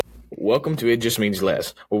Welcome to It Just Means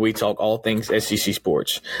Less, where we talk all things SEC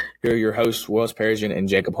sports. Here are your hosts, Wells Persian and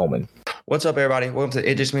Jacob Holman. What's up, everybody? Welcome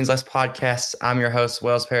to It Just Means Less podcast. I'm your host,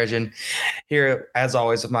 Wells Persian, here, as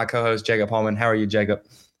always, with my co-host, Jacob Holman. How are you, Jacob?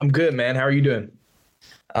 I'm good, man. How are you doing?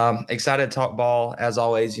 Excited to talk ball, as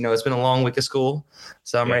always. You know, it's been a long week of school,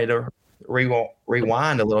 so I'm ready to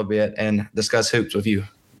rewind a little bit and discuss hoops with you.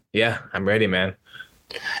 Yeah, I'm ready, man.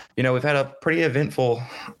 You know, we've had a pretty eventful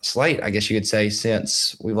slate, I guess you could say,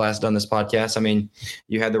 since we've last done this podcast. I mean,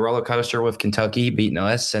 you had the roller coaster with Kentucky beating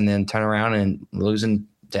us and then turn around and losing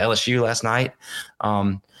to LSU last night.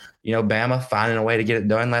 You know, Bama finding a way to get it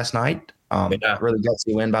done last night. Really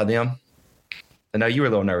gutsy win by them. I know you were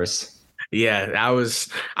a little nervous. Yeah, I was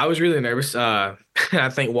really nervous. I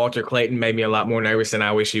think Walter Clayton made me a lot more nervous than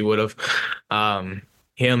I wish he would have.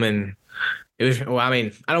 Him and it was, well, I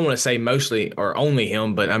mean, I don't want to say mostly or only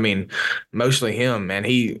him, but I mean, mostly him, man.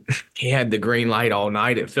 He had the green light all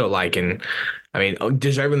night, it felt like. And I mean,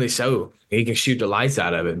 deservedly so. He can shoot the lights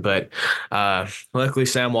out of it. But luckily,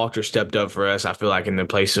 Sam Walter stepped up for us, I feel like, in the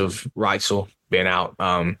place of Reitzel being out.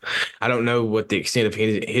 I don't know what the extent of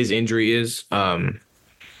his injury is.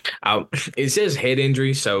 It says head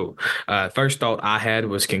injury. So first thought I had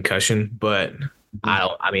was concussion, but I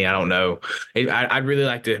don't know. I'd really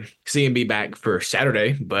like to see him be back for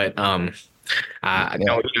Saturday, but you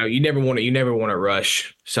never want to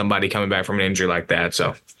rush somebody coming back from an injury like that.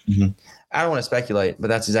 So I don't want to speculate, but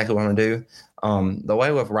that's exactly what I'm gonna do. The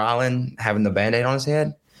way with Rylan having the Band-Aid on his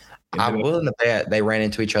head, I'm willing to bet they ran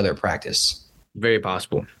into each other at practice. Very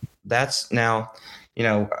possible. That's now, you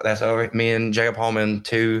know, that's over. Me and Jacob Holman,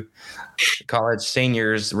 two college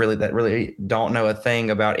seniors, that really don't know a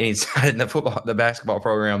thing about any side in the basketball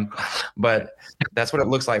program, but that's what it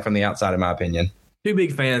looks like from the outside, in my opinion. Two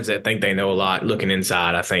big fans that think they know a lot looking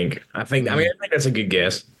inside. I think that's a good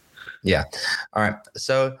guess. Yeah. All right.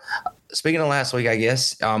 So speaking of last week, I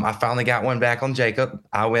guess I finally got one back on Jacob.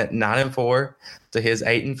 I went 9-4 to his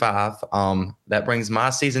 8-5. That brings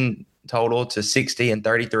my season total to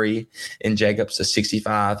 60-33, and Jacob's to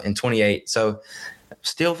 65-28. So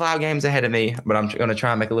still 5 games ahead of me, but I'm going to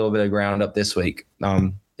try and make a little bit of ground up this week.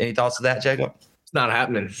 Any thoughts of that, Jacob? It's not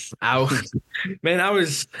happening. I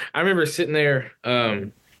remember sitting there. I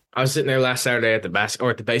was sitting there last Saturday at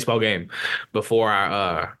the baseball game before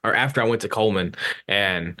or after I went to Coleman,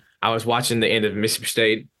 and I was watching the end of Mississippi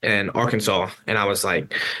State and Arkansas, and I was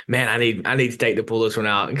like, man, I need State to pull this one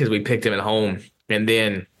out because we picked him at home, and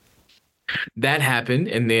then that happened,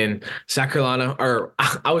 and then South Carolina, or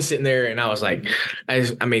I was sitting there and I was like,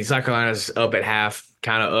 South Carolina's up at half,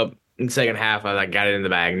 kind of up in the second half. I got it in the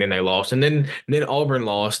bag, and then they lost, and then Auburn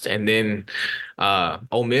lost, and then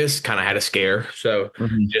Ole Miss kind of had a scare. So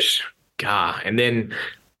and then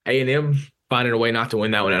A&M finding a way not to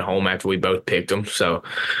win that one at home after we both picked them. So,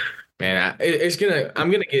 man,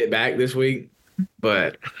 I'm gonna get it back this week,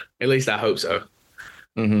 but at least I hope so.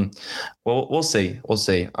 Well, we'll see.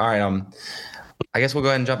 All right. I guess we'll go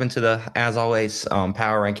ahead and jump into the, as always,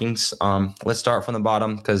 power rankings. Let's start from the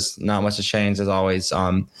bottom because not much has changed as always.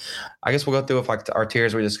 I guess we'll go through with like our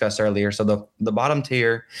tiers we discussed earlier. So the bottom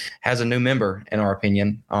tier has a new member, in our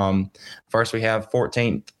opinion. First, we have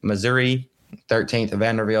 14th Missouri, 13th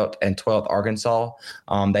Vanderbilt, and 12th Arkansas.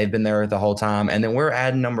 They've been there the whole time, and then we're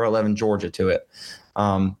adding number 11 Georgia to it.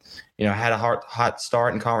 You know, had a hot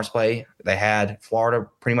start in conference play. They had Florida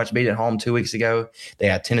pretty much beat at home 2 weeks ago. They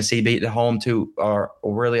had Tennessee beat at home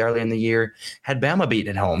really early in the year. Had Bama beat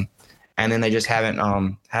at home, and then they just haven't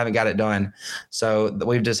got it done. So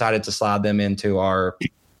we've decided to slide them into our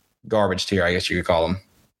garbage tier, I guess you could call them.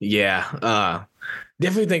 Yeah,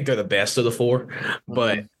 definitely think they're the best of the 4,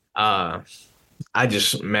 but I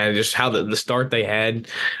just how the start they had,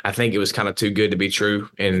 I think it was kind of too good to be true,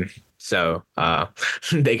 and so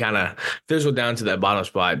they kind of fizzled down to that bottom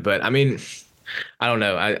spot. But I mean, I don't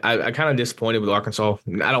know. I kind of disappointed with Arkansas.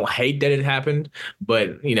 I don't hate that it happened,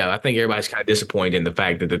 but you know, I think everybody's kind of disappointed in the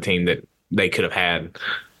fact that the team that they could have had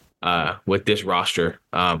with this roster,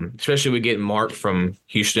 especially with getting Mark from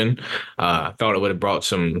Houston, thought it would have brought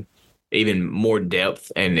some even more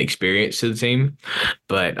depth and experience to the team.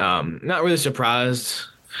 But not really surprised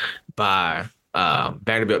by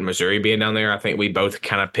Vanderbilt and Missouri being down there. I think we both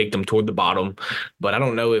kind of picked them toward the bottom, but I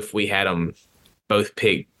don't know if we had them both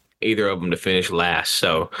pick either of them to finish last.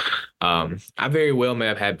 So I very well may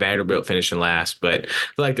have had Vanderbilt finishing last, but I feel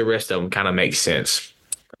like the rest of them kind of make sense.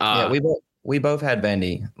 We both had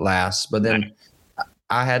Vandy last, but then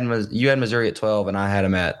you had Missouri at 12 and I had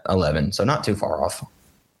them at 11, so not too far off.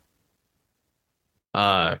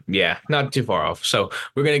 Yeah, not too far off. So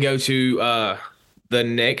we're gonna go to the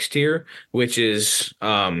next tier, which is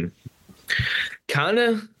kind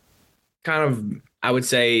of kind of, I would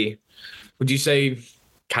say, would you say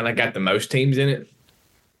kind of got the most teams in it?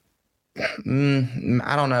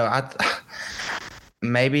 I don't know.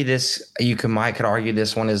 Maybe this could argue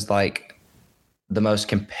this one is like the most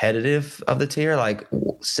competitive of the tier. Like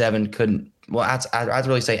seven couldn't. Well, I'd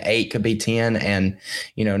really say eight could be 10, and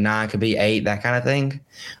nine could be eight. That kind of thing.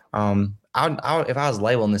 If I was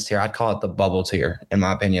labeling this tier, I'd call it the bubble tier, in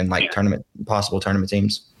my opinion. Like possible tournament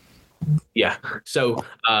teams. Yeah. So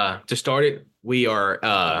to start it, we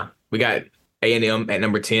got A&M at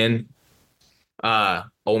number 10,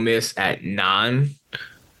 Ole Miss at 9,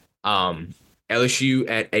 LSU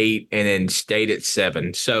at 8, and then State at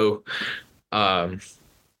 7. So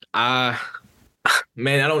I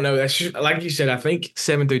man, I don't know. That's just, like you said. I think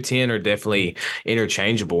 7 through 10 are definitely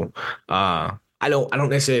interchangeable. I don't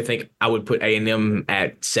necessarily think I would put A&M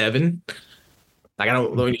at 7. Like I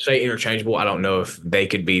don't when you say interchangeable, I don't know if they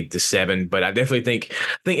could be the 7, but I definitely think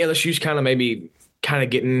LSU's kind of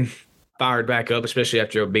getting fired back up, especially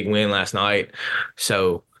after a big win last night.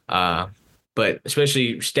 So, but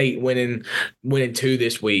especially State winning 2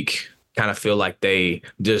 this week, kind of feel like they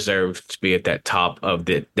deserve to be at that top of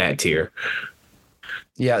that tier.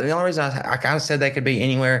 Yeah, the only reason I kind of said they could be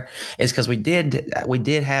anywhere is because we did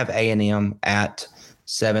have A&M at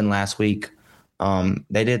 7 last week.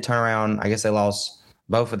 They did turn around. I guess they lost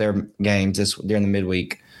both of their games during the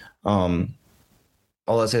midweek.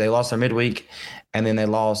 Let's say they lost their midweek, and then they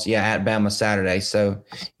lost at Bama Saturday. So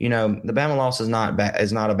the Bama loss is not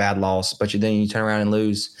a bad loss, but then you turn around and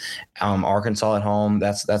lose Arkansas at home.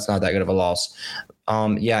 That's not that good of a loss.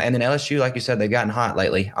 And then LSU, like you said, they've gotten hot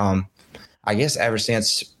lately. I guess ever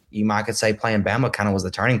since you might could say playing Bama kind of was the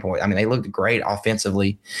turning point. I mean, they looked great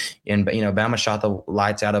offensively, and Bama shot the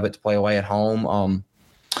lights out of it to play away at home.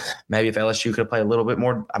 Maybe if LSU could play a little bit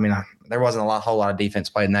more. I mean, there wasn't a whole lot of defense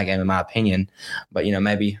played in that game, in my opinion. But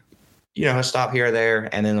maybe a stop here or there,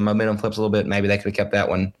 and then the momentum flips a little bit. Maybe they could have kept that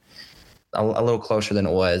one a little closer than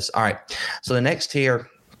it was. All right, so the next tier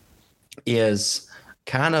is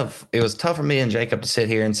it was tough for me and Jacob to sit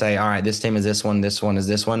here and say, all right, this team is this one is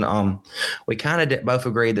this one. We kind of both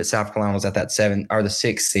agreed that South Carolina was at that 7 or the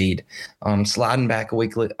 6th seed. Sliding back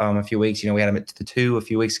a few weeks, we had them at the 2 a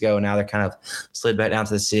few weeks ago, and now they're kind of slid back down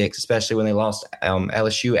to the 6, especially when they lost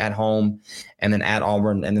LSU at home and then at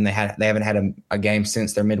Auburn, and then they haven't had a game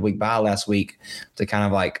since their midweek bye last week to kind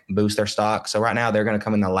of like boost their stock. So right now they're going to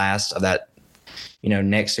come in the last of that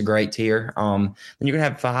next to great tier. Then you're going to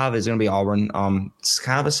have 5 is going to be Auburn. It's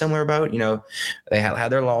kind of a similar boat. They had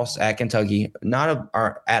their loss at Kentucky,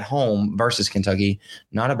 or at home versus Kentucky,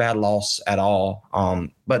 not a bad loss at all.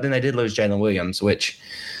 But then they did lose Jalen Williams, which,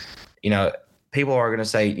 people are going to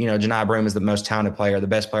say, Janai Broome is the most talented player, the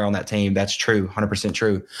best player on that team. That's true, 100%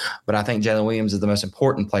 true. But I think Jalen Williams is the most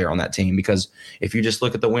important player on that team because if you just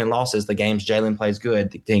look at the win-losses, the games Jalen plays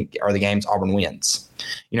good are the games Auburn wins.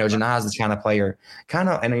 Janai is the kind of player,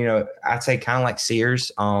 I'd say kind of like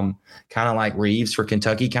Sears, kind of like Reeves for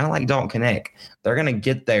Kentucky, kind of like Dalton Knecht. They're going to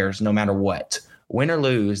get theirs no matter what. Win or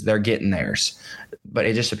lose, they're getting theirs. But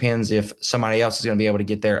it just depends if somebody else is going to be able to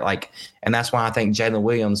get there. And that's why I think Jalen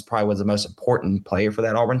Williams probably was the most important player for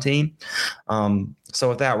that Auburn team. So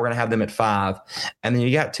with that, we're going to have them at 5. And then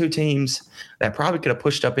you got 2 teams that probably could have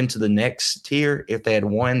pushed up into the next tier if they had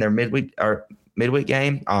won their midweek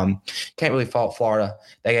game. Can't really fault Florida.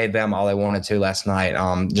 They gave them all they wanted to last night.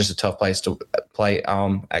 Just a tough place to play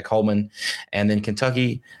at Coleman. And then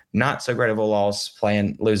Kentucky, not so great of a loss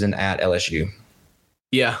losing at LSU.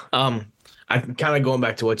 Yeah. I'm kind of going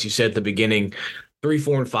back to what you said at the beginning. 3,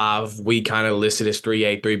 4, and 5, we kind of listed as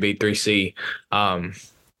 3A, 3B, 3C.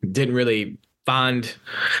 Didn't really find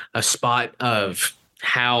a spot of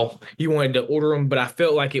how you wanted to order them, but I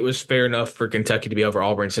felt like it was fair enough for Kentucky to be over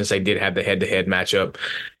Auburn since they did have the head-to-head matchup.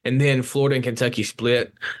 And then Florida and Kentucky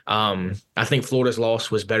split. I think Florida's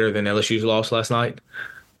loss was better than LSU's loss last night.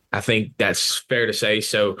 I think that's fair to say.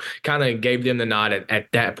 So kind of gave them the nod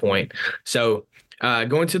at that point. So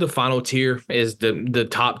going to the final tier is the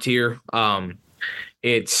top tier.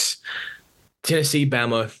 It's Tennessee,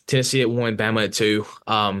 Bama. Tennessee at 1, Bama at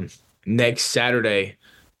 2. Next Saturday,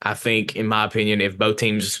 I think, in my opinion, if both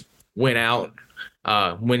teams win out,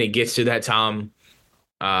 when it gets to that time,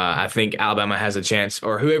 I think Alabama has a chance.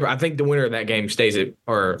 Or whoever, I think the winner of that game stays it,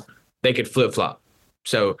 or they could flip-flop.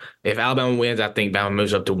 So if Alabama wins, I think Bama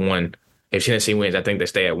moves up to 1. If Tennessee wins, I think they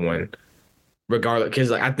stay at 1. Regardless,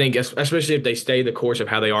 because I think especially if they stay the course of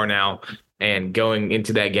how they are now and going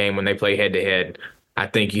into that game when they play head to head, I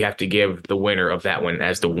think you have to give the winner of that one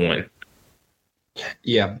as the 1.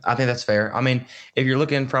 Yeah, I think that's fair. I mean, if you're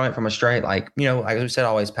looking from it from a straight, like, like we said,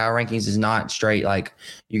 always power rankings is not straight. Like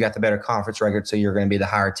you got the better conference record, so you're going to be the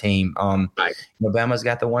higher team. Right. Alabama's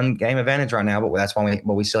got the one game advantage right now, but that's why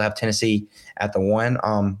we still have Tennessee at the one.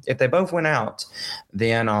 If they both win out,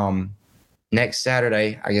 then next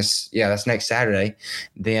Saturday, I guess, yeah, that's next Saturday.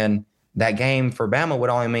 Then that game for Bama would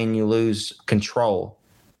only mean you lose control.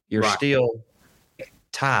 You're still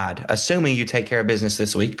tied, assuming you take care of business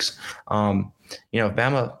this week. If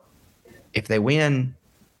Bama, if they win,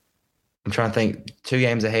 I'm trying to think 2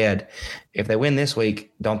 games ahead. If they win this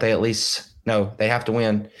week, don't they at least – no, they have to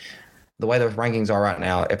win. The way the rankings are right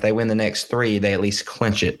now, if they win the next 3, they at least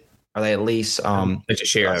clinch it. Or they at least it's a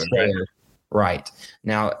share of it, right.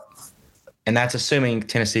 Now, and that's assuming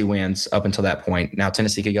Tennessee wins up until that point. Now,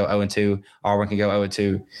 Tennessee could go 0-2. Auburn can go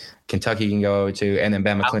 0-2. Kentucky can go 0-2. And then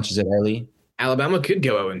Bama clinches it early. Alabama could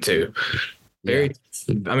go 0-2. Very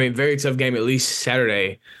tough game, at least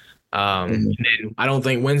Saturday. And I don't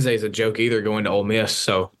think Wednesday's a joke either, going to Ole Miss.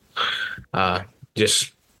 So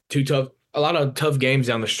just too tough. A lot of tough games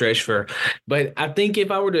down the stretch but I think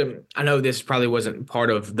if I were to, I know this probably wasn't part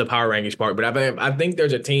of the power rankings part, but I think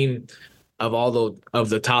there's a team of of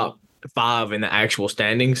the top 5 in the actual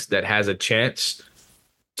standings that has a chance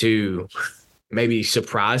to maybe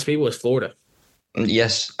surprise people is Florida.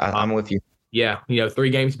 Yes, I'm with you. Yeah, 3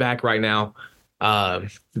 games back right now.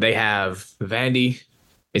 They have Vandy.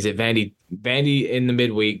 Is it Vandy? Vandy in the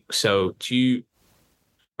midweek. So they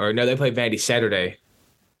play Vandy Saturday.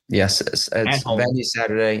 Yes, it's Vandy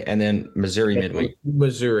Saturday and then Missouri midweek.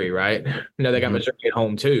 Missouri, right? No, they got Missouri at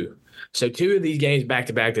home too. So 2 of these games back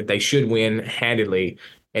to back that they should win handedly,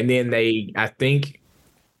 and then I think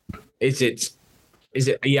then it's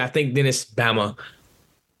Bama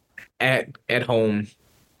at home,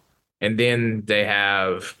 and then they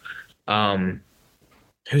have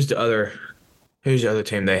who's the other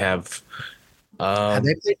team they have? Have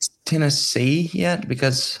they played Tennessee yet?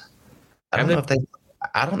 Because I don't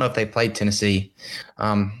know if they played Tennessee.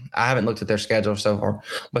 I haven't looked at their schedule so far.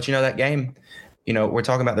 But that game, we're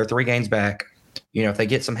talking about they're 3 games back. If they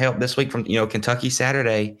get some help this week from Kentucky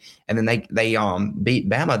Saturday, and then they beat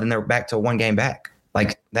Bama, then they're back to 1 game back.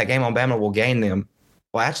 Like that game on Bama will gain them.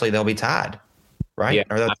 Well, actually, they'll be tied, right? Yeah.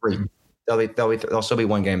 Or they're 3. They'll still be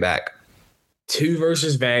 1 game back. 2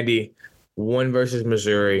 versus Vandy, 1 versus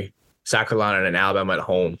Missouri, South Carolina, and Alabama at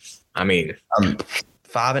home. I mean,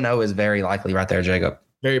 5-0 is very likely right there, Jacob.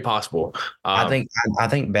 Very possible. I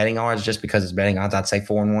think betting odds, just because it's betting odds, I'd say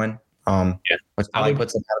 4-1. Which probably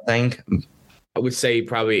puts them out of thing. I would say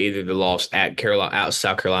probably either the loss at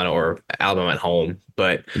South Carolina or Alabama at home.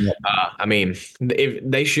 But if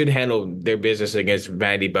they should handle their business against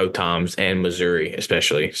Vandy both times and Missouri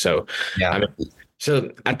especially. So yeah.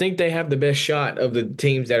 I think they have the best shot of the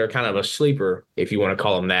teams that are kind of a sleeper, if you want to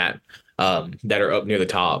call them that are up near the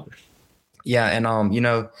top. Yeah, and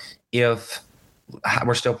if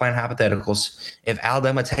we're still playing hypotheticals, if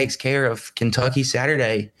Alabama takes care of Kentucky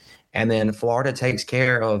Saturday, and then Florida takes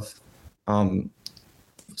care of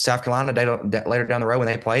South Carolina later down the road when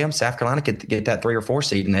they play them, South Carolina could get that 3 or 4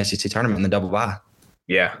 seed in the SEC tournament in the double bye.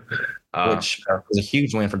 Yeah, which was a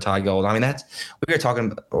huge win for Todd Gold. I mean, we were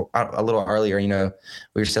talking a little earlier.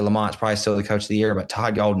 We said Lamont's probably still the coach of the year, but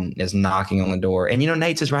Todd Golden is knocking on the door, and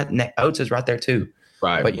Oates is right there too.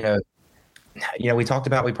 Right, but we talked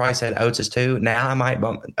about, we probably said Oates is 2. Now I might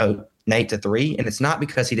bump Nate to 3, and it's not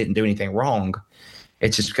because he didn't do anything wrong.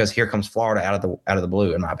 It's just because here comes Florida out of the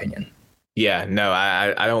blue, in my opinion. Yeah, no,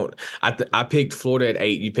 I don't. I picked Florida at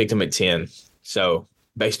 8. You picked them at 10. So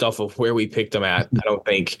based off of where we picked them at, I don't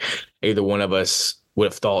think either one of us would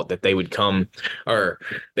have thought that they would come or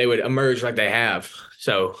they would emerge like they have.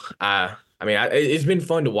 So it's been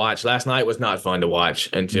fun to watch. Last night was not fun to watch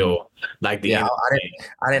until like the end.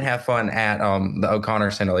 I didn't have fun at the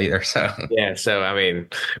O'Connor Center either. So yeah, so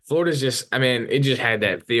Florida's it just had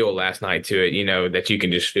that feel last night to it. That you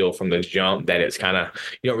can just feel from the jump that it's kind of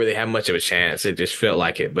you don't really have much of a chance. It just felt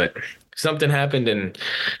like it, but something happened and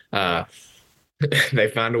they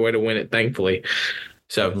found a way to win it, thankfully.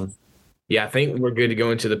 So yeah, I think we're good to go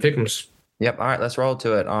into the pick'ems. Yep. All right, let's roll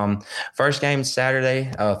to it. First game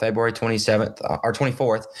Saturday, February 27th or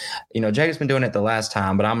 24th. Jacob's been doing it the last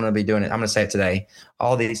time, but I'm going to be doing it. I'm going to say it today.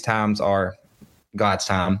 All these times are God's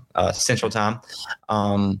time, Central Time.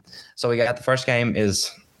 So we got the first game is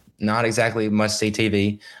not exactly must-see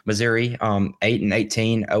TV. Missouri,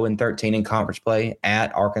 8-18, 0-13 in conference play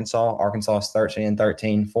at Arkansas. Arkansas is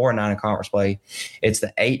 13-13, 4-9 in conference play. It's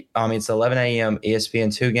the 11 a.m.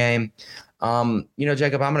 ESPN2 game.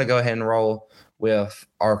 Jacob, I'm going to go ahead and roll with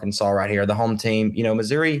Arkansas right here, the home team.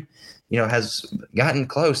 Missouri, has gotten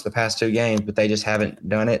close the past 2 games, but they just haven't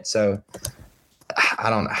done it. So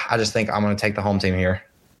I just think I'm going to take the home team here.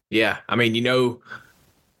 Yeah, I mean, the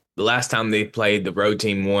last time they played, the road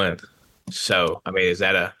team won. So, I mean, is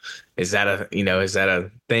that a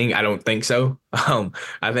thing? I don't think so. I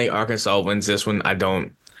think Arkansas wins this one. I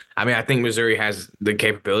don't. I mean, I think Missouri has the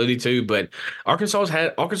capability to, but Arkansas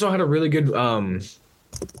had a really good win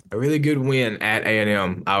at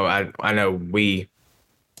A&M. I know we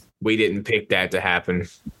didn't pick that to happen,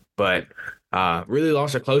 but really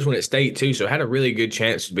lost a close one at State too. So had a really good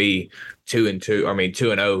chance to be 2-2. I mean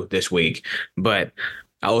 2-0 this week, but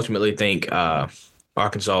I ultimately think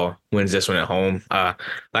Arkansas wins this one at home.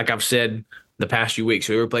 Like I've said the past few weeks,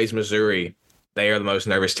 whoever plays Missouri, they are the most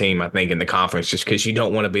nervous team I think in the conference, just because you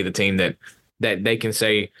don't want to be the team that they can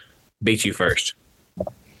say beat you first.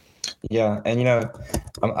 Yeah, and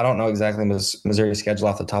I don't know exactly Missouri's schedule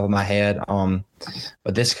off the top of my head,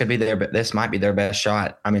 but this might be their best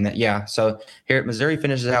shot. I mean, yeah. So here, Missouri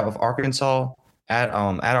finishes out with Arkansas at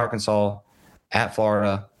Arkansas, at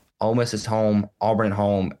Florida, Ole Miss is home, Auburn at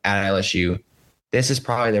home, at LSU. This is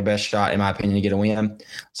probably their best shot, in my opinion, to get a win.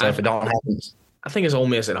 So if it don't happen, I think it's Ole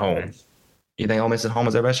Miss at home. You think Ole Miss at home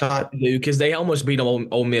is their best shot? Because they almost beat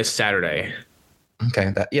Ole Miss Saturday.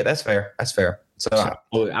 Okay, that's fair. That's fair. So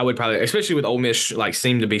I would probably, especially with Ole Miss,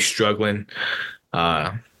 seem to be struggling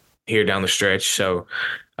here down the stretch. So,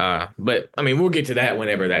 but I mean, we'll get to that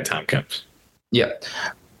whenever that time comes. Yeah.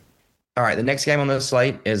 All right. The next game on the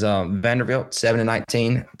slate is Vanderbilt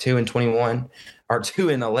 7-19, 2-21, or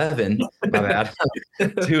 2-11. My bad.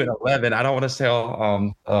 2-11. I don't want to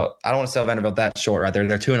sell Vanderbilt that short right there.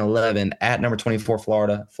 They're 2-11 at number 24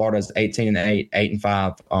 Florida. Florida's 18-8,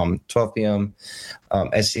 8-5. 12 p.m.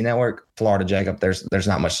 SEC Network. Florida, Jacob. There's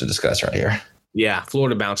not much to discuss right here. Yeah,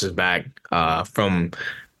 Florida bounces back from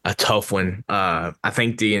a tough one. I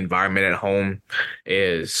think the environment at home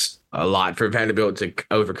is a lot for Vanderbilt to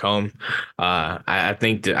overcome. I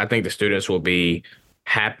think the students will be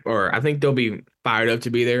happy, or I think they'll be fired up to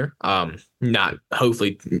be there. Not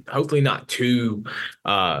hopefully not too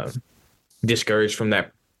discouraged from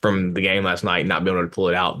the game last night, not being able to pull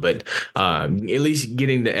it out, but at least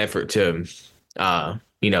getting the effort to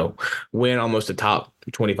win almost a top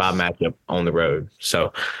 25 matchup on the road.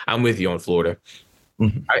 So I'm with you on Florida.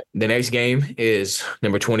 Mm-hmm. All right, the next game is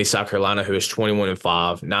number 20 South Carolina, who is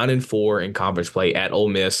 21-5, 9-4 in conference play at Ole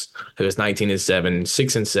Miss, who is 19-7,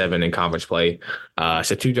 6-7 in conference play. It's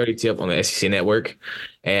a 2:30 tip on the SEC Network,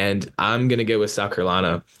 and I'm gonna go with South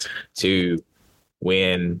Carolina to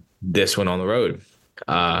win this one on the road.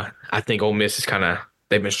 I think Ole Miss is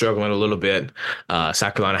they've been struggling a little bit.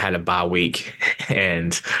 South Carolina had a bye week,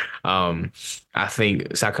 and I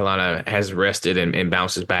think South Carolina has rested and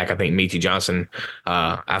bounces back. I think Meechie Johnson,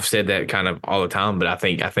 I've said that kind of all the time, but I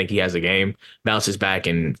think he has a game, bounces back,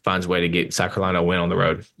 and finds a way to get South Carolina a win on the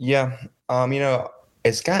road. Yeah,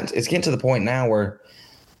 it's getting to the point now where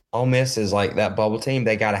Ole Miss is like that bubble team.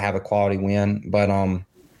 They got to have a quality win, but I'm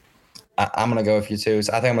going to go with you too.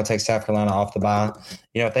 So I think I'm going to take South Carolina off the bye.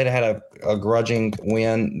 If they'd had a grudging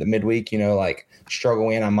win the midweek, struggle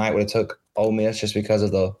win, I might would have took Ole Miss just because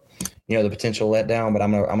of the potential letdown. But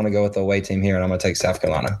I'm gonna go with the away team here, and I'm going to take South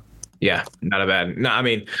Carolina. Yeah, not a bad. No, I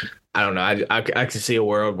mean, I don't know. I can see a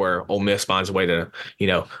world where Ole Miss finds a way to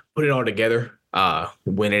put it all together,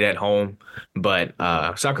 win it at home. But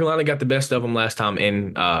South Carolina got the best of them last time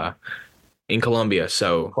in Columbia.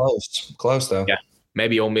 So close though. Yeah.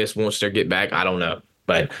 Maybe Ole Miss wants to get back. I don't know,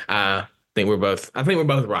 but I think we're both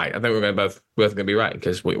right. I think we're both gonna be right,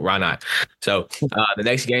 because why not? So the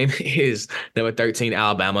next game is number 13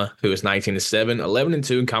 Alabama, who is 19-7,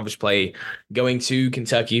 11-2 in conference play, going to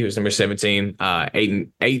Kentucky, who's number 17, 18-5,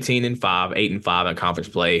 8-5 in conference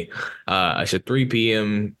play. It's a 3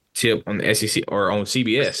 p.m. tip on the SEC or on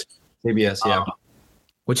CBS. CBS, yeah.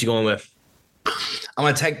 What you going with? I'm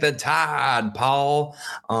going to take the Tide, Paul.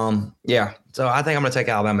 Yeah. So I think I'm going to take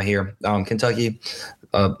Alabama here. Kentucky,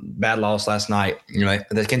 bad loss last night. If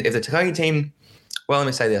the Kentucky team, well, let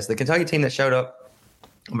me say this: the Kentucky team that showed up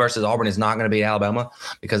versus Auburn is not going to beat Alabama,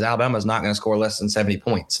 because Alabama is not going to score less than 70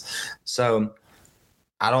 points. So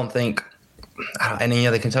I don't think, and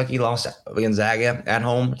the Kentucky lost Gonzaga at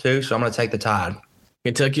home too. So I'm going to take the Tide.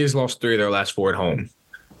 Kentucky has lost 3 of their last 4 at home.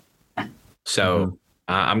 So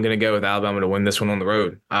I'm going to go with Alabama to win this one on the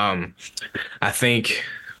road. I think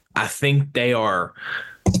they're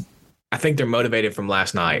motivated from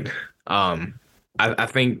last night. I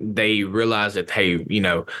think they realized that, hey,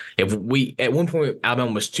 if we at one point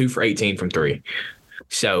Alabama was 2 for 18 from 3.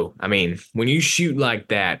 So I mean, when you shoot like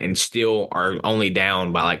that and still are only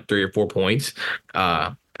down by 3 or 4 points,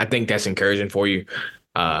 I think that's encouraging for you.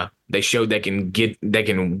 They showed they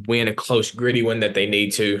can win a close, gritty one that they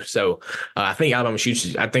need to. So I think Alabama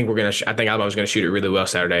shoots. I think Alabama's gonna shoot it really well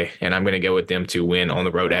Saturday, and I'm gonna go with them to win on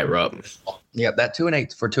the road at Rupp. Yeah, that 2 and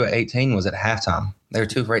 8 for 2 at 18 was at halftime. They were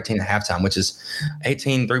 2 for 18 at halftime, which is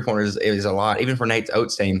 18 3-pointers is a lot, even for Nate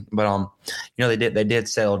Oates' team. But they did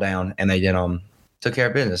settle down and they did took care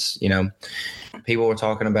of business. People were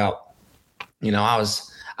talking about,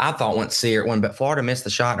 I thought when Florida missed the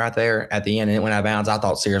shot right there at the end and it went out of bounds, I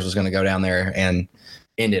thought Sears was going to go down there and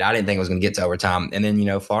end it. I didn't think it was going to get to overtime. And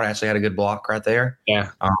then, Florida actually had a good block right there. Yeah.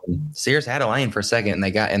 Sears had a lane for a second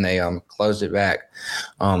and they closed it back.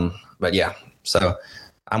 But yeah, so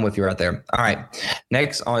I'm with you right there. All right.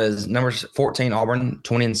 Next is number 14, Auburn,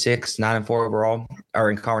 20-6, 9-4 overall, or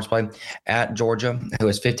in conference play at Georgia, who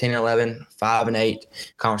is 15-11, 5-8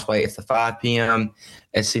 conference play. It's the 5 p.m.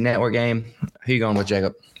 SC Network game. Who you going with,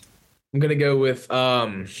 Jacob? I'm gonna go with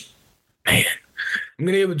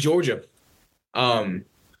Georgia. I'm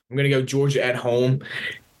gonna go Georgia at home,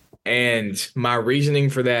 and my reasoning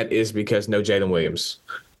for that is because no Jalen Williams.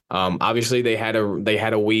 Obviously, they had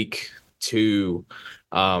a week to,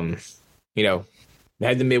 they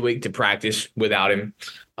had the midweek to practice without him.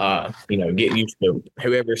 Get used to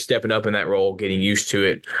whoever's stepping up in that role, getting used to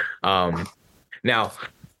it. Now,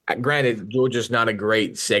 granted, Georgia's not a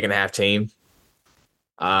great second half team,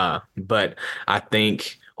 but I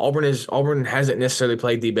think Auburn hasn't necessarily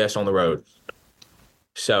played the best on the road.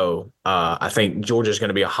 So I think Georgia's going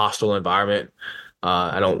to be a hostile environment.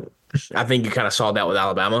 I think you kind of saw that with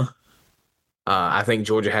Alabama. I think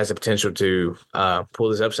Georgia has the potential to pull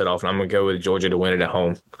this upset off, and I'm going to go with Georgia to win it at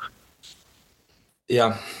home.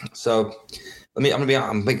 Yeah. So I'm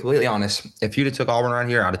completely honest. If you'd have took Auburn right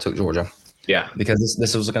here, I'd have took Georgia. Yeah. Because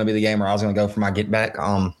this was going to be the game where I was going to go for my get back.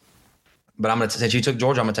 But since you took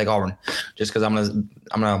Georgia, I'm going to take Auburn, just because I'm going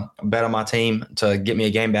to bet on my team to get me a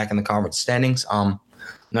game back in the conference standings. No,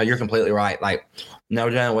 you're completely right. Like, no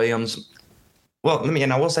Jalen Williams. Well,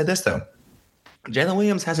 I will say this though. Jalen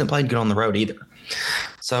Williams hasn't played good on the road either.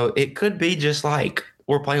 So it could be just like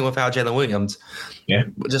we're playing without Jalen Williams. Yeah.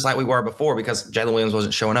 Just like we were before, because Jalen Williams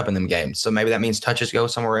wasn't showing up in them games. So maybe that means touches go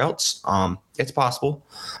somewhere else. It's possible.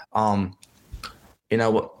 It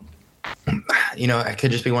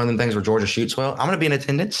could just be one of them things where Georgia shoots well. I'm going to be in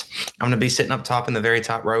attendance. I'm going to be sitting up top in the very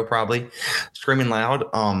top row, probably screaming loud,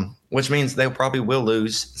 which means they probably will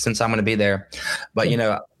lose since I'm going to be there. But,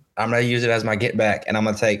 I'm going to use it as my get back, and I'm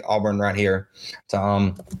going to take Auburn right here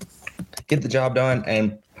to get the job done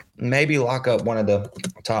and maybe lock up one of the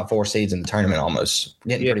top 4 seeds in the tournament almost.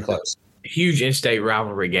 Getting pretty close. Huge in-state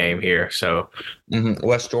rivalry game here. So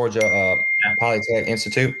West Georgia Polytech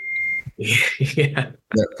Institute. Yeah.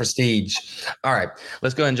 The prestige. All right,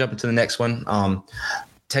 let's go ahead and jump into the next one.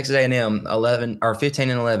 Texas A&M 15-11,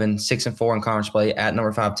 6-4 in conference play at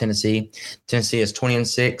number 5 Tennessee. Tennessee is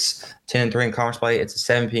 20-6, 10-3 in conference play. It's a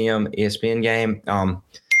 7 p.m. ESPN game.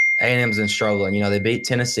 A&M's been struggling. They beat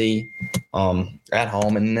Tennessee at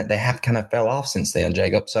home, and they have kind of fell off since then,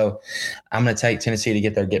 Jacob. So I'm going to take Tennessee to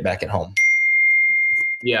get back at home.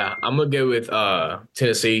 Yeah, I'm going to go with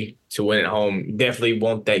Tennessee to win at home. Definitely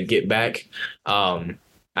want that get back. I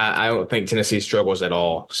don't think Tennessee struggles at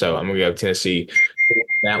all. So I'm going to go Tennessee for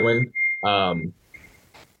that one.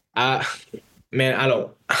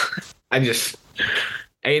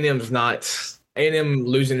 A&M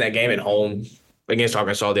losing that game at home against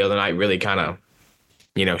Arkansas the other night really kind of,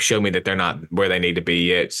 showed me that they're not where they need to be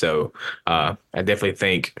yet. So I definitely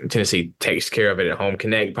think Tennessee takes care of it at home.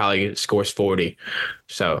 Connect probably scores 40.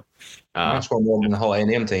 So I'll score more than the whole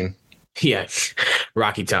A&M team. Yeah,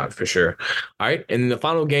 Rocky Top for sure. All right, and then the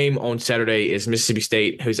final game on Saturday is Mississippi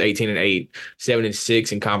State, who's 18-8,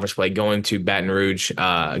 7-6 in conference play, going to Baton Rouge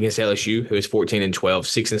against LSU, who is 14-12,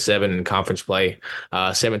 6-7 in conference play.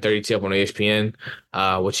 7:30 tip on ESPN.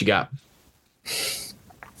 What you got?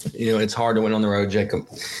 It's hard to win on the road, Jacob.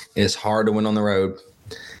 It's hard to win on the road.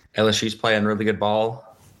 LSU's playing really good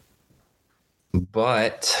ball,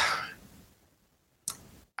 but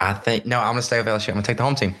I'm going to stay with LSU. I'm going to take the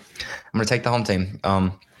home team.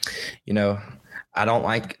 I don't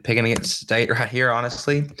like picking against State right here,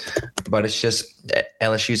 honestly, but it's just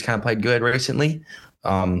LSU's kind of played good recently.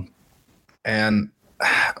 And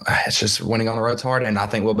it's just winning on the road's hard, and I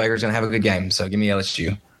think Will Baker's going to have a good game. So give me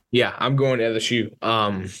LSU. Yeah, I'm going to LSU.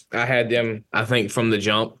 I had them, I think, from the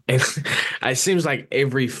jump. And it seems like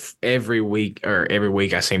every week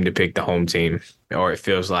I seem to pick the home team, or it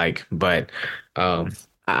feels like. But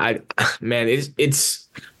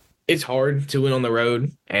it's hard to win on the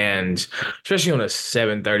road, and especially on a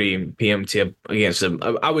 7:30 p.m. tip against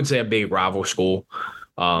I would say a big rival school.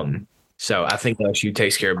 So I think LSU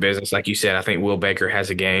takes care of business. Like you said, I think Will Baker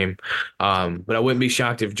has a game. But I wouldn't be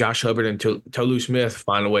shocked if Josh Hubbard and Tolu Smith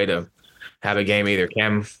find a way to have a game, either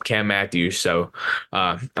Cam Matthews. So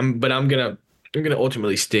I'm gonna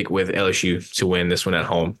ultimately stick with LSU to win this one at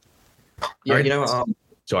home. Yeah, All right.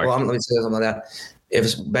 Sorry. well, let me say something like that.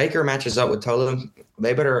 If Baker matches up with Tolu,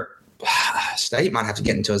 they better State might have to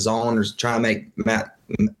get into a zone or try to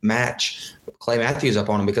match Clay Matthews up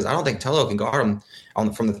on him, because I don't think Tolu can guard him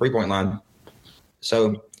from the 3-point line.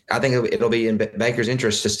 So I think it'll be in Baker's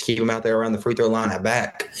interest just to keep him out there around the free throw line at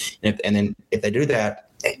back. And then if they do that,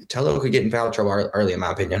 Tolu could get in foul trouble early, in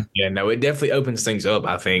my opinion. Yeah, no, it definitely opens things up,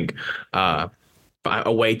 I think.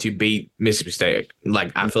 A way to beat Mississippi State.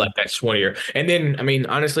 Like, I feel like that's one of your. And then, I mean,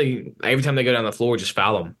 honestly, every time they go down the floor, just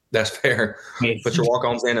foul them. That's fair. Put your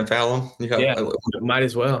walk-ons in and foul them. Yeah, might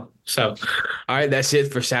as well. So, all right, that's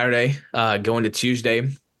it for Saturday. Going to Tuesday,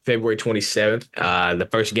 February 27th. The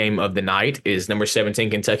first game of the night is number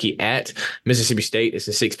 17 Kentucky at Mississippi State. It's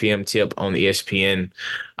a 6 p.m. tip on the ESPN.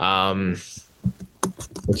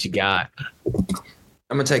 What you got?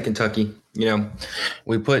 I'm gonna take Kentucky.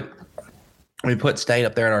 We put State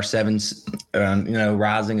up there at our sevens,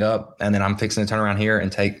 rising up, and then I'm fixing to turn around here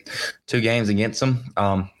and take 2 games against them.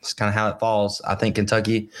 It's kind of how it falls. I think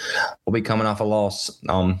Kentucky will be coming off a loss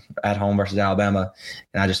at home versus Alabama,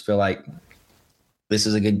 and I just feel like this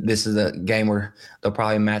is a game where they'll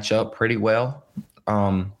probably match up pretty well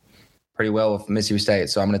with Mississippi State.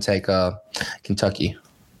 So I'm going to take Kentucky.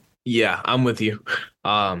 Yeah, I'm with you.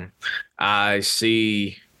 I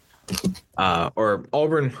see, or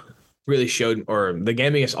Auburn really showed, or the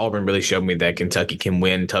game against Auburn really showed me that Kentucky can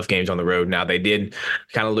win tough games on the road. Now, they did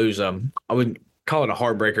kind of lose, I would call it a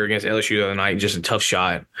heartbreaker against LSU the other night, just a tough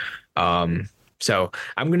shot. So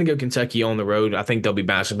I'm going to go Kentucky on the road. I think they'll be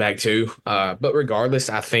bouncing back too. But regardless,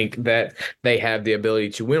 I think that they have the ability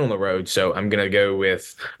to win on the road. So I'm going to go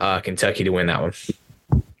with Kentucky to win that one.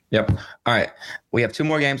 Yep. All right. We have 2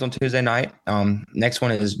 more games on Tuesday night. Next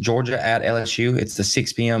one is Georgia at LSU. It's the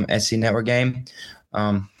 6 p.m. SC Network game. Who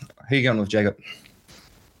are you going with, Jacob?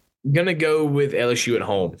 I'm going to go with LSU at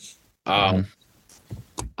home.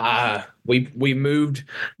 We moved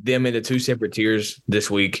them into 2 separate tiers this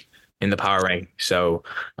week in the power rank. So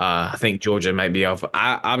I think Georgia might be off.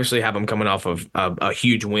 I obviously have them coming off of a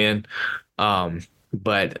huge win.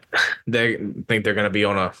 But they think they're going to be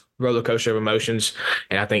on a roller coaster of emotions.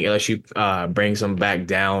 And I think LSU brings them back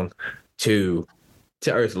down to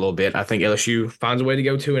earth a little bit. I think LSU finds a way to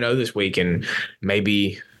go 2-0 this week and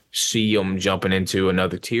maybe see them jumping into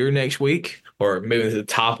another tier next week or moving to the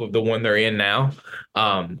top of the one they're in now.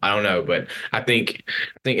 I don't know, but I think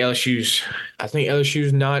LSU's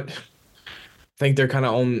not. I think they're kind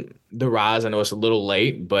of on the rise. I know it's a little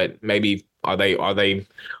late, but maybe are they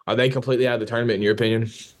completely out of the tournament in your opinion?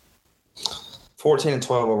 14-12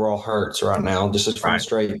 overall hurts right now. Just from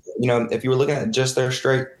straight. If you were looking at just their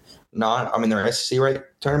straight their SEC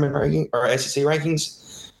tournament ranking or SEC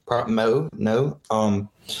rankings, no.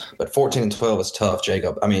 But 14-12 is tough,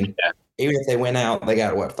 Jacob. I mean, even if they went out, they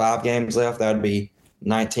got 5 games left. That would be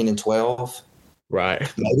 19-12.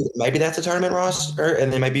 Right. Maybe that's a tournament roster,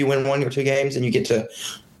 and then maybe you win 1 or 2 games, and you get to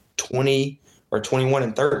 20 or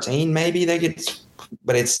 21-13. Maybe they get,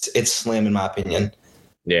 but it's slim in my opinion.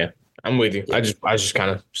 Yeah, I'm with you. Yeah. I just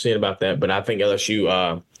kind of seeing about that, but I think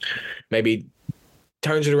LSU maybe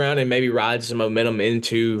turns it around and maybe rides some momentum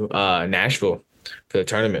into Nashville for the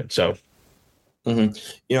tournament. So. Mm-hmm.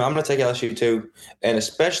 I'm going to take LSU too, and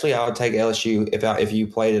especially I would take LSU if you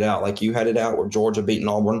played it out like you had it out, where Georgia beating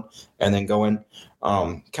Auburn and then going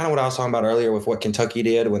kind of what I was talking about earlier with what Kentucky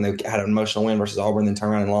did when they had an emotional win versus Auburn, then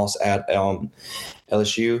turned around and lost at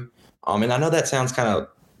LSU. And I know that sounds kind of,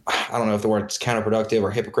 I don't know if the word's counterproductive or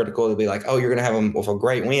hypocritical to be like, oh, you're going to have them with a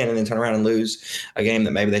great win and then turn around and lose a game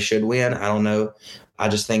that maybe they should win. I don't know. I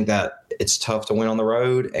just think that it's tough to win on the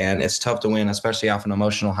road, and it's tough to win, especially off an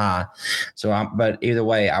emotional high. But either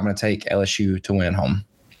way, I'm going to take LSU to win home.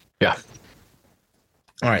 Yeah.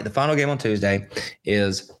 All right. The final game on Tuesday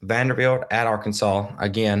is Vanderbilt at Arkansas.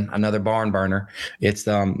 Again, another barn burner. It's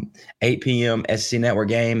 8 p.m. SEC Network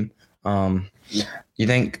game. You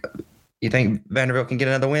think Vanderbilt can get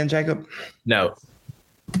another win, Jacob? No.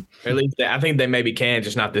 Or at least I think they maybe can,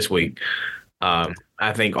 just not this week.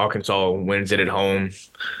 I think Arkansas wins it at home.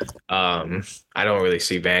 I don't really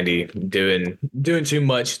see Vandy doing too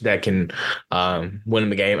much that can win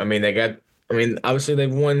the game. I mean, obviously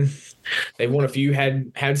they've won a few,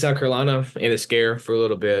 had South Carolina in a scare for a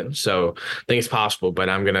little bit. So I think it's possible, but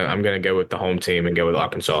I'm gonna go with the home team and go with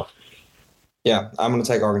Arkansas. Yeah, I'm gonna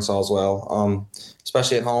take Arkansas as well.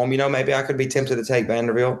 Especially at home. Maybe I could be tempted to take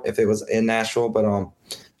Vanderbilt if it was in Nashville, but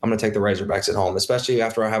I'm going to take the Razorbacks at home, especially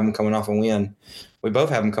after I have them coming off a win. We both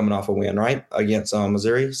have them coming off a win, right, against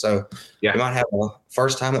Missouri. So Yeah. we might have a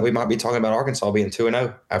first time that we might be talking about Arkansas being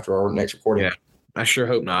 2-0 after our next recording. Yeah, I sure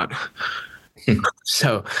hope not.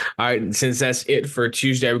 So, all right, since that's it for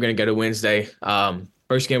Tuesday, we're going to go to Wednesday.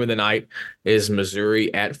 First game of the night is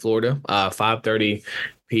Missouri at Florida, 5:30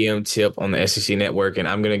 p.m. tip on the SEC Network, and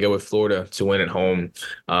I'm going to go with Florida to win at home.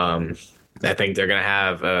 I think they're going to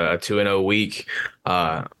have a 2-0 week,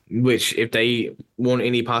 which if they want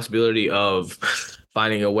any possibility of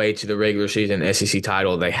finding a way to the regular season SEC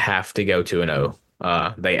title, they have to go 2-0.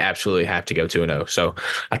 They absolutely have to go 2-0. So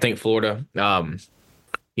I think Florida, I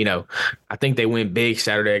think they win big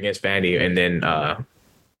Saturday against Vandy and then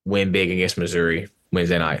win big against Missouri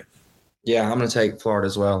Wednesday night. Yeah, I'm going to take Florida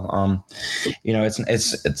as well.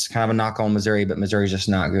 It's kind of a knock on Missouri, but Missouri's just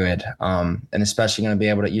not good. And especially going to be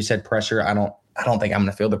able to. You said pressure. I don't think I'm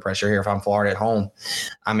going to feel the pressure here if I'm Florida at home.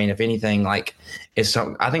 I mean, if anything, I think it's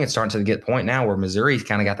starting to get to the point now where Missouri's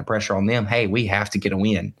kind of got the pressure on them. Hey, we have to get a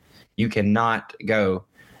win. You cannot go.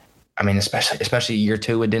 I mean, especially year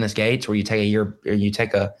 2 with Dennis Gates, where you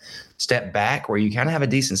take a step back, where you kind of have a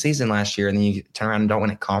decent season last year, and then you turn around and don't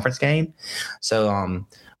win a conference game. So,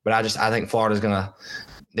 but I think Florida's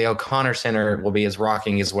the O'Connor Center will be as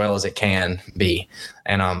rocking as well as it can be,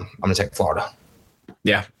 and I'm gonna take Florida.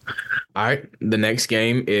 Yeah. All right. The next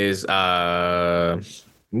game is would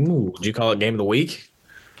you call it game of the week?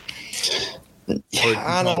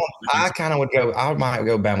 I kind of would go. I might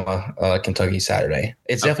go Bama, Kentucky Saturday.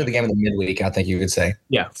 It's definitely the game of the midweek. I think you could say.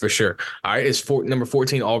 Yeah, for sure. All right, it's number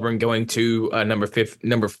 14 Auburn going to number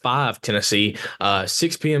 5 Tennessee.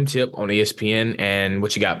 6 p.m. tip on ESPN. And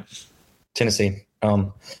what you got? Tennessee.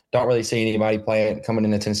 Don't really see anybody coming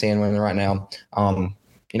into Tennessee and winning right now.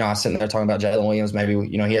 I was sitting there talking about Jalen Williams. Maybe,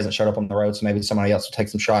 he hasn't showed up on the road, so maybe somebody else will take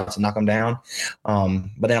some shots and knock him down.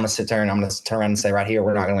 But then I'm going to sit there and I'm going to turn around and say right here,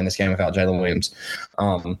 we're not going to win this game without Jalen Williams.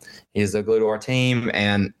 He's the glue to our team,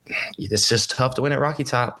 and it's just tough to win at Rocky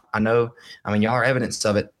Top. I know. I mean, y'all are evidence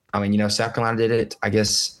of it. I mean, South Carolina did it. I guess,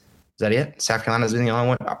 is that it? South Carolina's been the only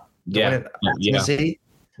one to win it at Tennessee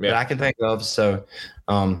that I can think of. So,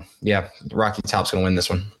 Rocky Top's going to win this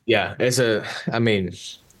one. Yeah,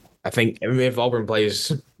 I think if Auburn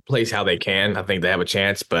plays how they can, I think they have a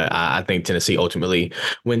chance. But I think Tennessee ultimately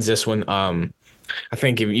wins this one. I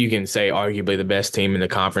think if you can say arguably the best team in the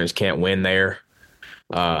conference can't win there,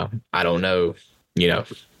 I don't know.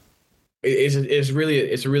 It's a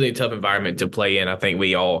really tough environment to play in. I think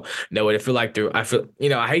we all know it.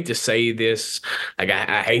 I hate to say this,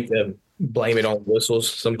 I hate to blame it on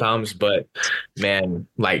whistles sometimes, but man,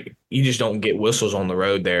 you just don't get whistles on the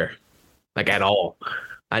road there, at all.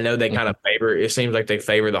 I know they kind of it seems like they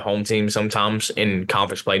favor the home team sometimes in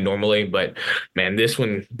conference play normally, but man, this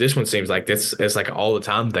one seems like it's like an all the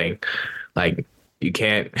time thing. You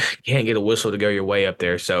can't get a whistle to go your way up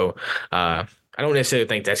there. So I don't necessarily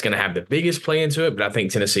think that's going to have the biggest play into it, but I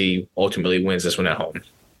think Tennessee ultimately wins this one at home.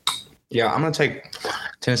 Yeah, I'm going to take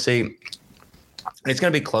Tennessee. It's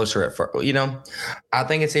going to be closer at first. I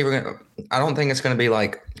think it's I don't think it's going to be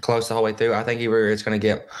close the whole way through. I think either it's going to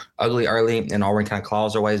get ugly early and Auburn kind of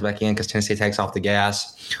claws their ways back in because Tennessee takes off the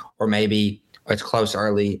gas, or maybe it's close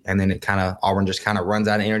early and then Auburn just kind of runs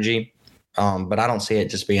out of energy. But I don't see it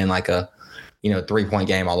just being a 3-point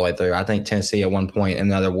game all the way through. I think Tennessee at one point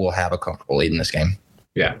and another will have a comfortable lead in this game.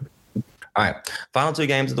 Yeah. All right. Final 2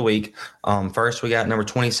 games of the week. First, we got number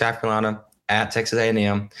 20 South Carolina at Texas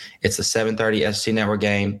A&M. It's the 7:30 SEC Network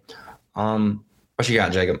game. What you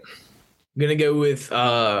got, Jacob? I'm gonna go with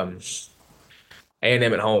A&M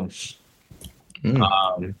at home.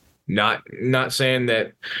 Not saying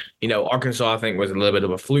that Arkansas I think was a little bit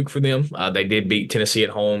of a fluke for them. They did beat Tennessee at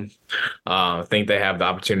home. I think they have the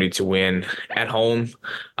opportunity to win at home.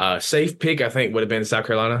 Safe pick I think would have been South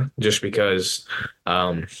Carolina just because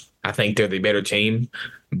I think they're the better team.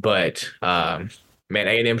 But man,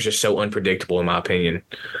 A&M is just so unpredictable in my opinion.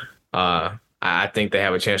 I think they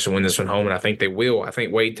have a chance to win this one home, and I think they will. I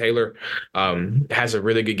think Wade Taylor has a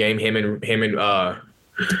really good game. Him and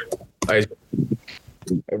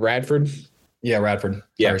Radford. Yeah, Radford.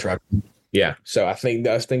 Yeah, Radford. Yeah. So I think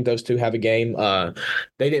those two have a game.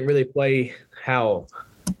 They didn't really play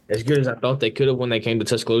as good as I thought they could have when they came to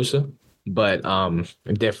Tuscaloosa, but I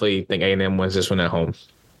definitely think A&M wins this one at home.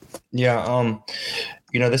 Yeah.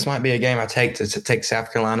 This might be a game I take to take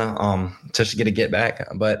South Carolina to get back,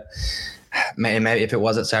 but. Maybe if it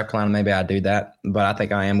was at South Carolina, maybe I'd do that. But I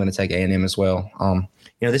think I am going to take A&M as well.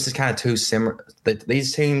 This is kind of too similar.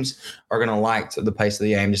 These teams are going to like the pace of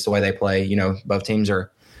the game, just the way they play. Both teams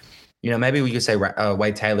are maybe we could say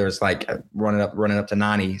Wade Taylor is like running up to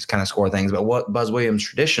 90, kind of score things. But what Buzz Williams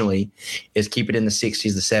traditionally is keep it in the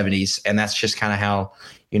 60s, the 70s, and that's just kind of how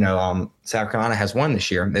South Carolina has won this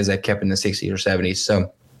year, is they kept in the 60s or 70s.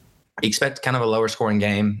 So expect kind of a lower scoring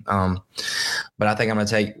game, but I think I'm going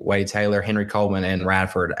to take Wade Taylor, Henry Coleman, and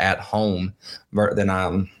Radford at home.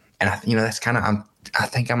 That's kind of I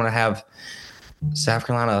think I'm going to have South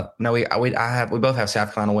Carolina. No, we both have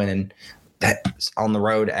South Carolina winning. That's on the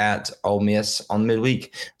road at Ole Miss on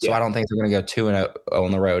midweek. So I don't think they're going to go 2-0 on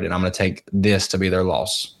the road, and I'm going to take this to be their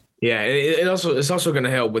loss. Yeah, it's also going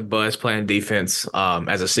to help with Buzz playing defense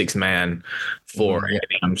as a sixth man for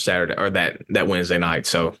Saturday or that Wednesday night.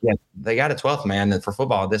 So yeah, they got a 12th man for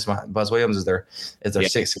football. Buzz Williams is their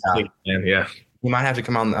sixth guy. Yeah, he might have to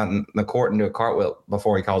come on the court and do a cartwheel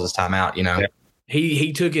before he calls his timeout. Yeah.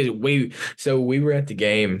 He took his we were at the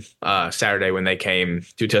game Saturday when they came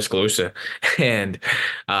to Tuscaloosa, and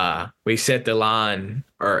we set the line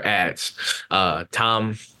at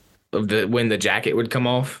time of when the jacket would come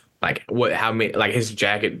off, like his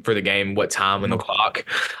jacket for the game, what time in the clock.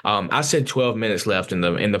 I said 12 minutes left in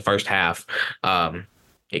the first half.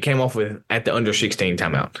 It came off at the under 16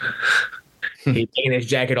 timeout. He taken his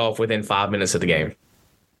jacket off within 5 minutes of the game.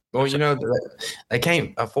 Well, they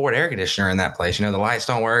can't afford air conditioner in that place. The lights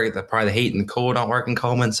don't work. Probably the heat and the cool don't work in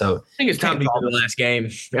Coleman. So I think it's time to go to the last game.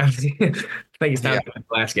 I think it's time to go to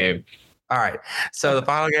the last game. All right. So the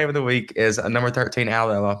final game of the week is number 13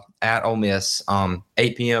 Alabama at Ole Miss, 8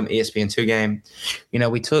 p.m. ESPN2 game.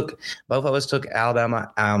 Both of us took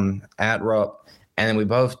Alabama at Rupp, and then we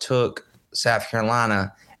both took South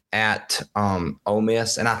Carolina at Ole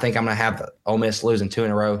Miss, and I think I'm going to have Ole Miss losing 2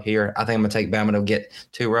 in a row here. I think I'm going to take Bama to get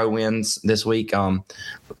 2 road wins this week.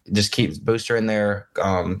 Just keep booster in their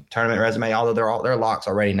tournament resume, although they're locks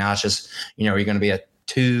already. Now it's just, you're going to be a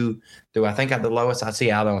 2. I think at the lowest I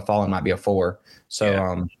see Alabama falling might be a 4.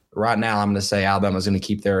 So right now I'm going to say Alabama's going to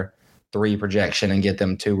keep their 3 projection and get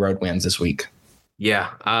them 2 road wins this week. Yeah,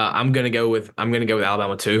 I'm gonna go with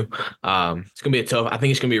Alabama too. It's gonna be I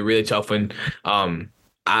think it's gonna be a really tough one.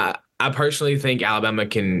 I personally think Alabama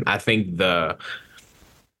can. I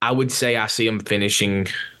would say I see them finishing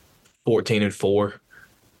 14-4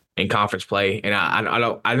 in conference play, and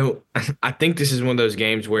I think this is one of those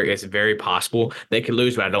games where it's very possible they could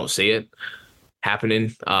lose, but I don't see it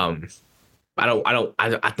happening. I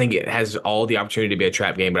think it has all the opportunity to be a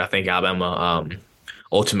trap game, but I think Alabama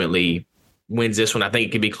ultimately wins this one. I think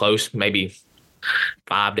it could be close, maybe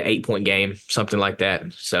 5 to 8 point game, something like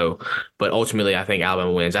that. So, but ultimately, I think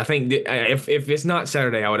Alabama wins. I think if it's not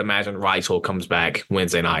Saturday, I would imagine Wrightsville comes back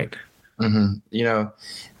Wednesday night. Mm-hmm.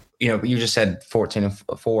 You just said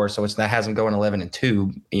 14-4, so that has them going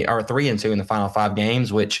 11-2 or 3-2 in the final 5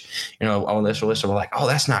 games. Which on this list we're like, oh,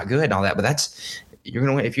 that's not good and all that, but you're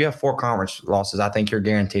gonna win if you have 4 conference losses. I think you're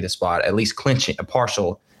guaranteed a spot, at least clinching a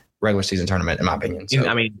partial regular season tournament, in my opinion. So.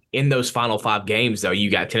 In those final 5 games, though,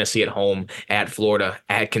 you got Tennessee at home, at Florida,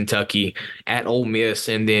 at Kentucky, at Ole Miss,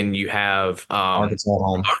 and then you have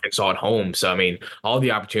Arkansas at home. So, all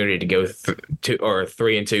the opportunity to go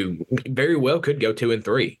 3-2 very well could go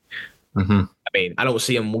 2-3. Mm-hmm. I don't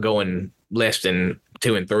see them going less than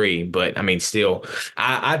 2-3, but still,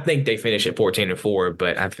 I think they finish at 14-4.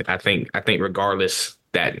 But I think regardless.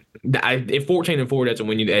 That if 14-4 doesn't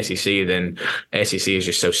win you the SEC, then SEC is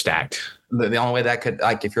just so stacked. The only way that could,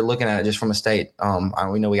 if you're looking at it just from a state,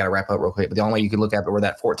 we know we got to wrap up real quick, but the only way you could look at it where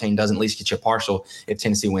that 14 doesn't at least get you a partial if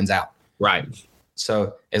Tennessee wins out. Right.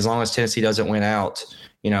 So as long as Tennessee doesn't win out,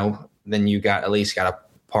 then you got at least got a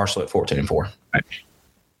partial at 14-4. Right.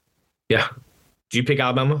 Yeah. Did you pick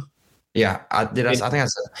Alabama? Yeah, I think I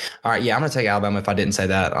said. All right, yeah, I'm going to take Alabama if I didn't say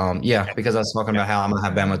that. Because I was talking about how I'm going to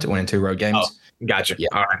have Bama to win 2 road games. Oh, gotcha. Yeah.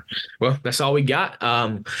 All right. Well, that's all we got.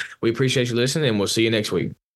 We appreciate you listening, and we'll see you next week.